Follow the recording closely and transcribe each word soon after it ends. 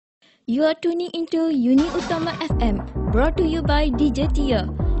You are tuning into Uni Utama FM, brought to you by DJ Tia,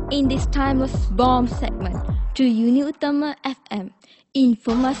 in this timeless bomb segment to Uni Utama FM.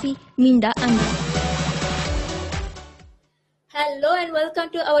 Informasi Minda Anda. Hello and welcome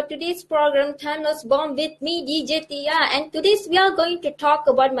to our today's program, Timeless Bomb, with me, DJ Tia. And today we are going to talk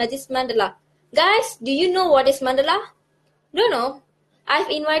about Madis Mandala. Guys, do you know what is Mandala? Don't know? I've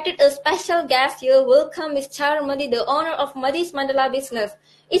invited a special guest here. Welcome, Ms. Charamadi, the owner of Madis Mandala Business.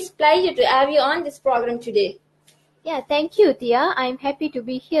 It's a pleasure to have you on this program today. Yeah, thank you, Tia. I'm happy to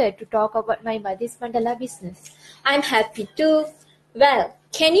be here to talk about my Madis Mandala business. I'm happy too. Well,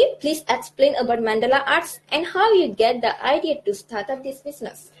 can you please explain about Mandala arts and how you get the idea to start up this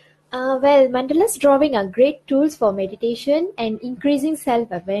business? Mandalas drawing are great tools for meditation and increasing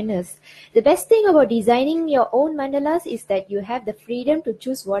self-awareness. The best thing about designing your own mandalas is that you have the freedom to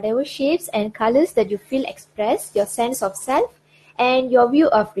choose whatever shapes and colors that you feel express your sense of self and your view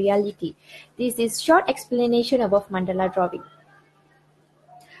of reality. This is short explanation about mandala drawing.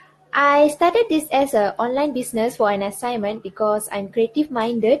 I started this as an online business for an assignment because I'm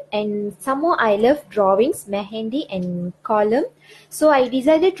creative-minded and somehow I love drawings, mehendi and column. So I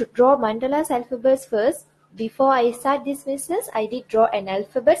decided to draw mandalas alphabets first. Before I start this business, I did draw an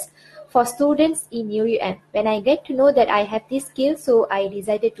alphabets for students in UUM. When I get to know that I have this skill, so I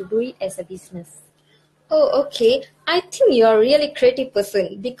decided to do it as a business. Oh, okay. I think you're a really creative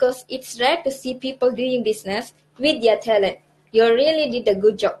person because it's rare to see people doing business with their talent. You really did a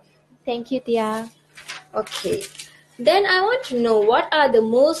good job. Thank you, Tia. Okay. Then I want to know what are the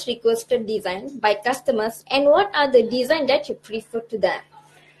most requested designs by customers and what are the designs that you prefer to them?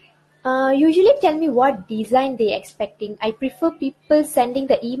 Usually tell me what design they're expecting. I prefer people sending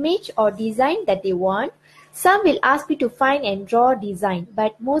the image or design that they want. Some will ask me to find and draw design,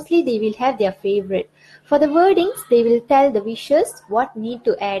 but mostly they will have their favorite. For the wordings, they will tell the wishes what need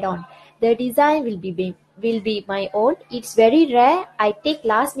to add on. The design will be my own. It's very rare I take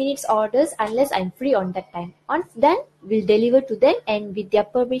last minute orders unless I'm free on that time. Once done, we'll deliver to them and with their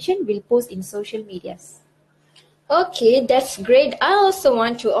permission, we'll post in social medias. Okay, that's great. I also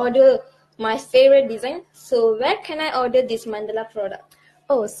want to order my favorite design. So where can I order this mandala product?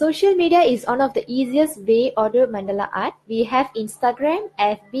 Oh, social media is one of the easiest way order mandala art. We have Instagram,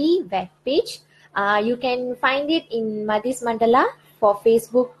 FB, web page. You can find it in Madis Mandala for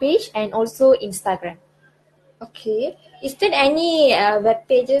Facebook page and also Instagram. Okay. Is there any web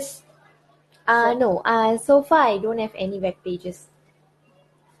pages? No. So far I don't have any web pages.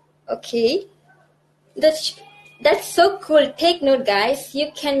 Okay. That's so cool. Take note, guys.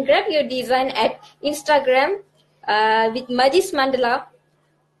 You can grab your design at Instagram with Madis Mandala.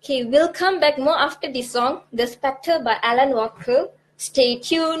 Okay, we'll come back more after this song, The Spectre by Alan Walker. Stay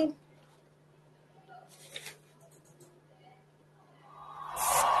tuned.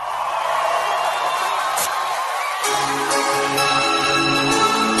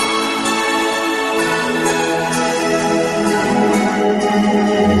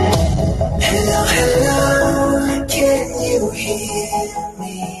 Hello, can you hear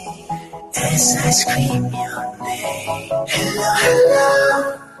me as I scream your name?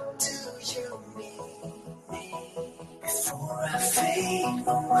 Hello, do you need me before I fade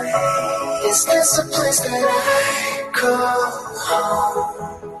away? Is this a place that I call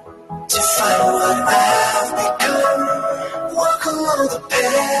home to find what I've become? Walk along the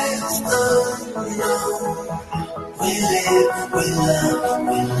path unknown. We live, we love,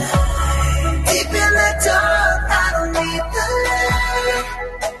 we lie. Deep in the dark, I don't need the light.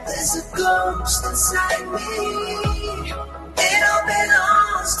 There's a ghost inside me. It all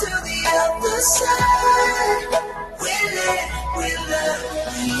belongs to the other side. We live, we love,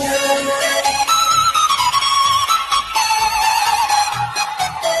 we lie.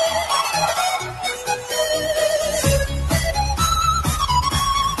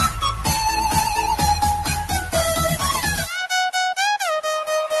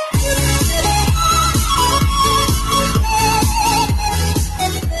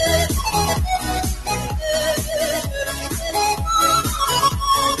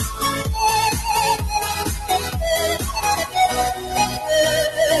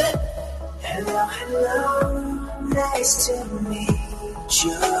 Nice to meet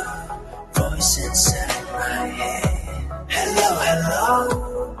your voice inside my head. Hello,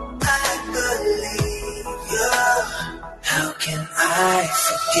 I believe you. How can I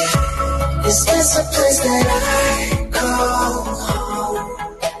forget? Is this a place that I call home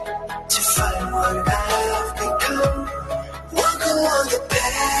to find what I've become? Walk along the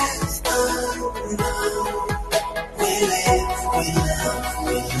path unknown. We live, we love,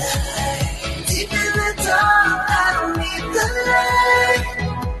 we lie. Deep in the dark, I don't need the light.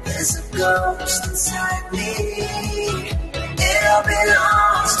 There's a ghost inside me. It all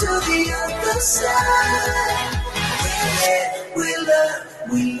belongs to the other side. We love,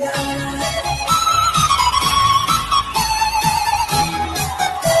 we love.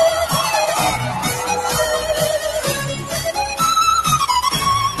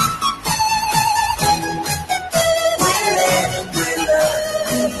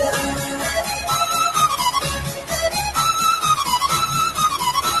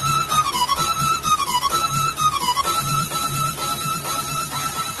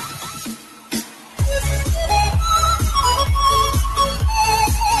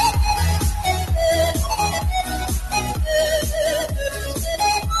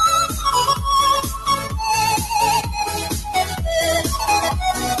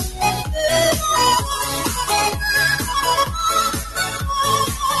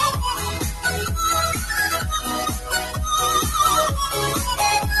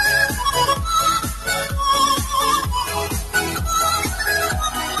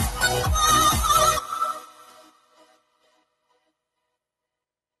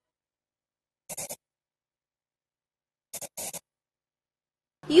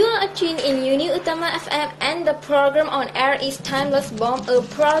 You are tuned in Uni Utama FM and the program on air is Timeless Bomb, a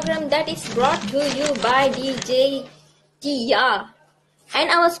program that is brought to you by DJ Tia and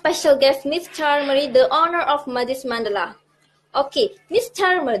our special guest Miss Charmari, the owner of Madis Mandala. Okay, Miss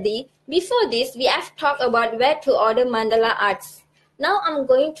Charmari, before this we have talked about where to order mandala arts. Now I'm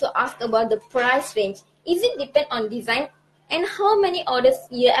going to ask about the price range. Is it depend on design and how many orders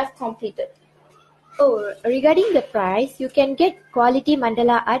you have completed? Oh, regarding the price, you can get quality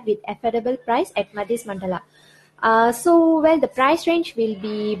mandala art with affordable price at Madis Mandala. The price range will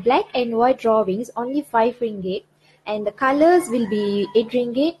be black and white drawings, only 5 ringgit, and the colors will be 8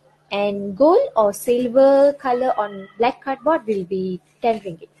 ringgit, and gold or silver color on black cardboard will be 10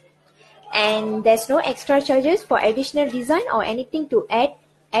 ringgit. And there's no extra charges for additional design or anything to add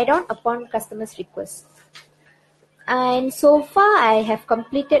on upon customer's request. And so far, I have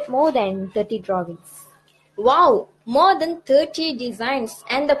completed more than 30 drawings. Wow, more than 30 designs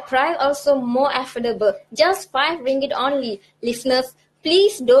and the price also more affordable, just 5 ringgit only. Listeners,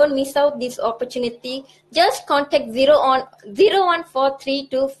 please don't miss out this opportunity. Just contact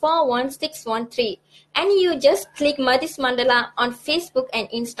 01432416113 and you just click Madis Mandala on Facebook and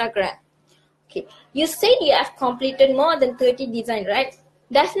Instagram. Okay, you said you have completed more than 30 designs, right?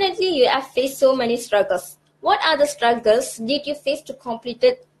 Definitely you have faced so many struggles. What are the struggles did you face to complete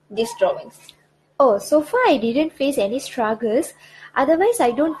these drawings? Oh, so far I didn't face any struggles. Otherwise,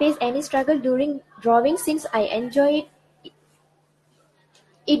 I don't face any struggle during drawing since I enjoy it.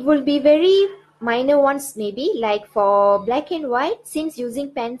 It will be very minor ones maybe, like for black and white, since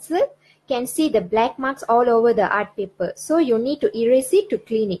using pencil, can see the black marks all over the art paper. So you need to erase it to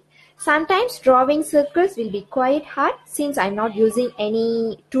clean it. Sometimes drawing circles will be quite hard since I'm not using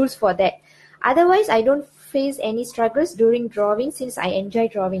any tools for that. Otherwise, I don't face any struggles during drawing since I enjoy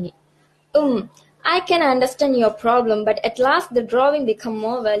drawing it. I can understand your problem, but at last the drawing become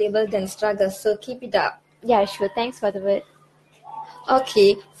more valuable than struggles, so keep it up. Yeah, sure. Thanks for the word.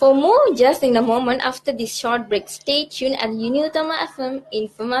 Okay, for more just in a moment after this short break, stay tuned at Uni Utama FM,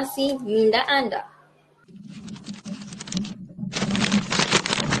 Informasi Minda Anda.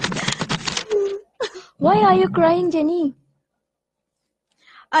 Why are you crying, Jenny?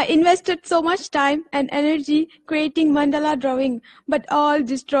 I invested so much time and energy creating mandala drawing, but all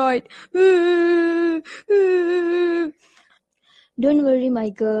destroyed. Don't worry, my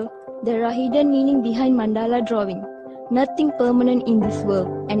girl. There are hidden meaning behind mandala drawing. Nothing permanent in this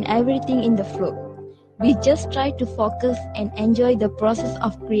world and everything in the flow. We just try to focus and enjoy the process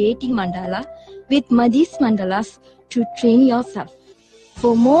of creating mandala with Madis Mandalas to train yourself.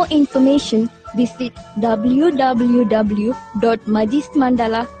 For more information, visit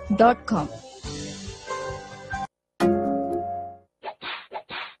www.madismandala.com.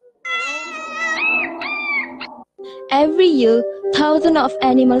 Every year, thousands of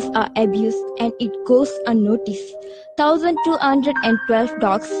animals are abused and it goes unnoticed. 1,212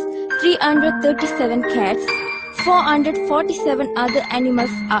 dogs, 337 cats, 447 other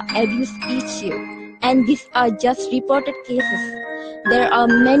animals are abused each year. And these are just reported cases. There are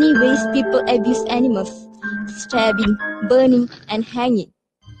many ways people abuse animals: stabbing, burning, and hanging.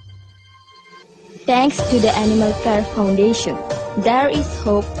 Thanks to the Animal Care Foundation, there is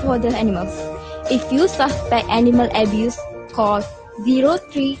hope for the animals. If you suspect animal abuse, call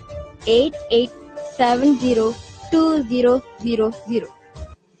 03-8870-2000.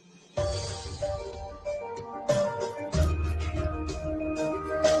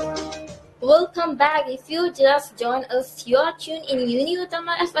 welcome back. If you just joined us, you are tuned in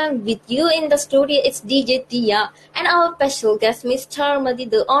Uniutama FM. With you in the studio, it's DJ Tia and our special guest, Miss Taramadi,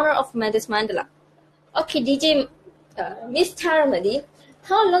 the owner of Madis Mandala. Okay, DJ, Miss Taramadi,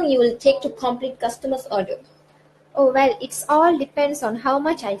 how long you will take to complete customer's order? Oh well, it's all depends on how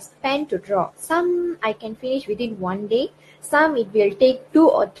much I spend to draw. Some I can finish within 1 day, some it will take 2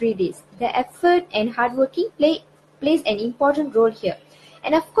 or 3 days. The effort and hard working plays an important role here.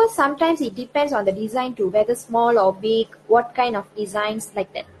 And of course, sometimes it depends on the design too, whether small or big, what kind of designs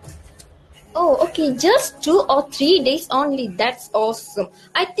like that. Oh, okay, just 2 or 3 days only. That's awesome.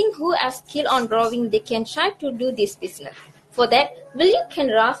 I think who has skill on drawing, they can try to do this business. For that, will you can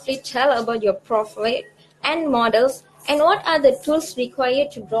roughly tell about your profile and models and what are the tools required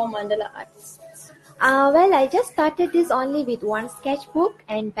to draw mandala arts? Well, I just started this only with one sketchbook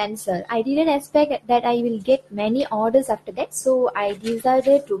and pencil. I didn't expect that I will get many orders after that, so I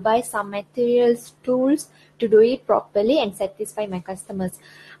decided to buy some materials, tools to do it properly and satisfy my customers.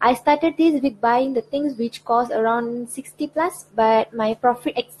 I started this with buying the things which cost around 60 plus, but my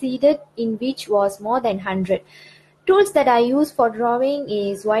profit exceeded in which was more than 100. Tools that I use for drawing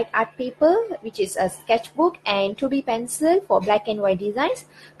is white art paper, which is a sketchbook, and 2B pencil for black and white designs,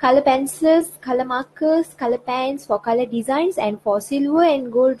 color pencils, color markers, color pens for color designs, and for silver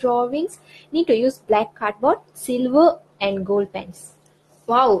and gold drawings, need to use black cardboard, silver and gold pens.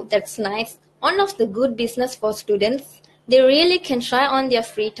 Wow, that's nice. One of the good business for students. They really can try on their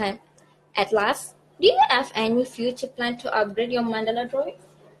free time. At last, do you have any future plan to upgrade your mandala drawing?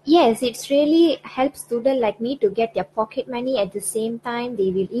 Yes, it's really helps students like me to get their pocket money at the same time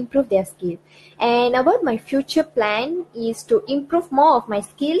they will improve their skill. And about my future plan is to improve more of my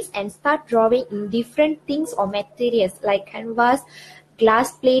skills and start drawing in different things or materials like canvas,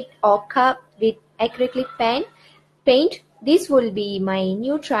 glass plate or cup with acrylic paint. This will be my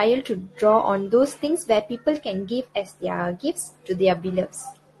new trial to draw on those things where people can give as their gifts to their beloveds.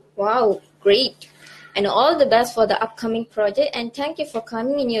 Wow, great. And all the best for the upcoming project, and thank you for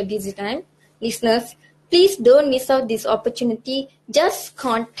coming in your busy time. Listeners, please don't miss out this opportunity. Just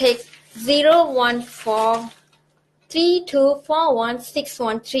contact 014 3241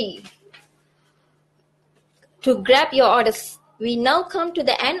 613 to grab your orders. We now come to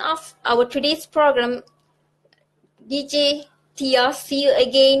the end of our today's program. DJ Tia, see you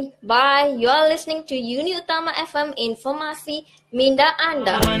again. Bye. You are listening to Uniutama FM Informasi Minda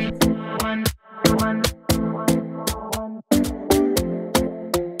Anda.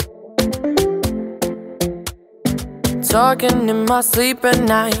 Talking in my sleep at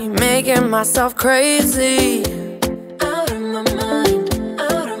night, making myself crazy. Out of my mind,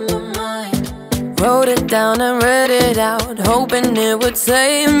 out of my mind. Wrote it down and read it out, hoping it would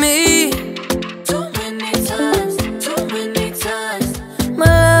save me. Too many times, too many times.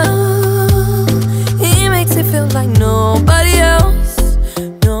 My love, he makes it feel like nobody else,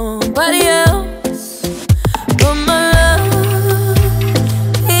 nobody else. But my love,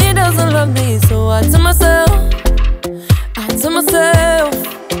 he doesn't love me, so I tell myself,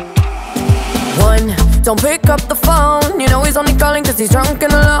 one, don't pick up the phone, you know he's only calling cause he's drunk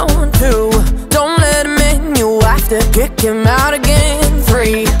and alone. Two, don't let him in, you have to kick him out again.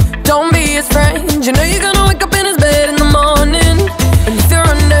 Three, don't be his friend, you know you're gonna wake up in his bed in the morning. And if you're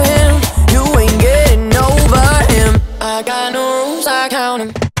under him, you ain't getting over him. I got no rules, I count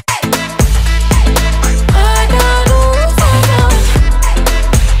him.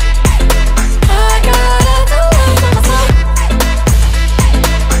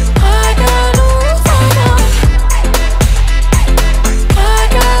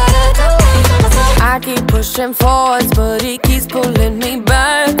 Pushing forwards, but he keeps pulling me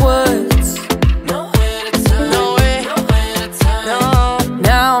backwards. Nowhere to turn, nowhere to turn. No,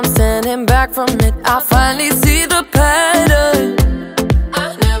 now I'm standing back from it. I finally see the pattern.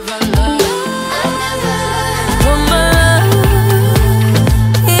 I never loved, but my love,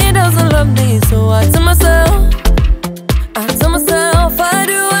 he doesn't love me, so I tell myself, I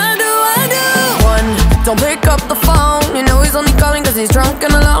do. One, don't pick up the phone, you know he's only calling cause he's drunk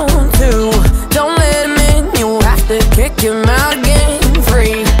and alone. Two, don't let him in, you have to kick him out again.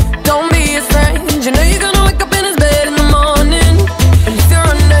 Three, don't be his friend, you know you're gonna wake up in his bed in the morning. And if you're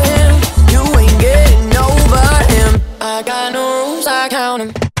under him, you ain't getting over him. I got no rules, I count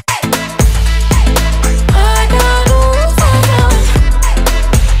him.